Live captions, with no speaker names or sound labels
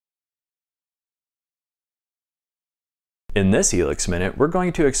In this Helix Minute, we're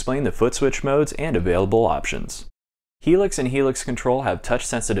going to explain the Footswitch modes and available options. Helix and Helix Control have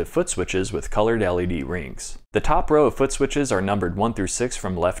touch-sensitive foot switches with colored LED rings. The top row of foot switches are numbered 1 through 6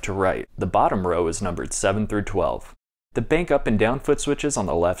 from left to right. The bottom row is numbered 7 through 12. The bank up and down foot switches on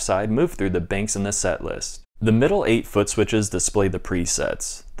the left side move through the banks in the set list. The middle 8 foot switches display the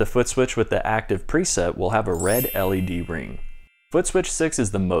presets. The foot switch with the active preset will have a red LED ring. Footswitch 6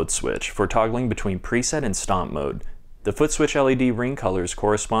 is the mode switch for toggling between preset and stomp mode. The Footswitch LED ring colors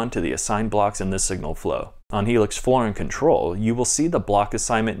correspond to the assigned blocks in the signal flow. On Helix Floor and Control, you will see the block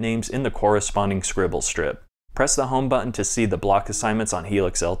assignment names in the corresponding scribble strip. Press the Home button to see the block assignments on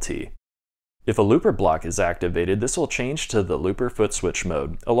Helix LT. If a looper block is activated, this will change to the looper Footswitch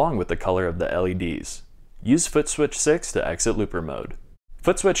mode, along with the color of the LEDs. Use Footswitch 6 to exit looper mode.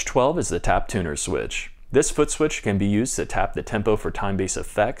 Footswitch 12 is the tap tuner switch. This Footswitch can be used to tap the tempo for time-based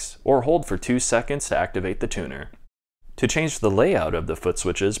effects, or hold for 2 seconds to activate the tuner. To change the layout of the foot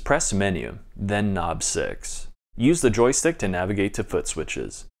switches, press Menu, then Knob 6. Use the joystick to navigate to foot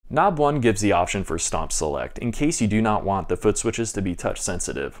switches. Knob 1 gives the option for Stomp Select in case you do not want the foot switches to be touch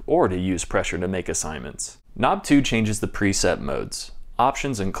sensitive or to use pressure to make assignments. Knob 2 changes the preset modes.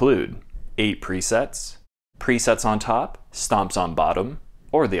 Options include 8 presets, presets on top, stomps on bottom,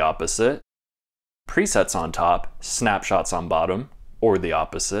 or the opposite, presets on top, snapshots on bottom, or the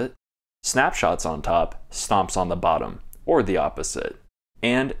opposite, snapshots on top, stomps on the bottom, or the opposite,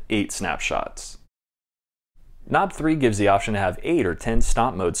 and 8 snapshots. Knob 3 gives the option to have 8 or 10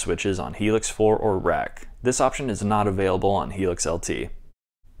 stomp mode switches on Helix Floor or Rack. This option is not available on Helix LT.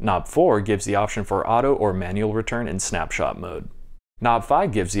 Knob 4 gives the option for auto or manual return in snapshot mode. Knob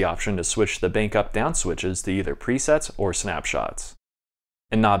 5 gives the option to switch the bank up-down switches to either presets or snapshots.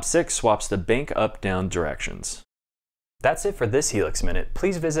 And Knob 6 swaps the bank up-down directions. That's it for this Helix Minute.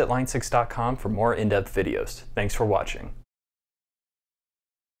 Please visit line6.com for more in-depth videos. Thanks for watching.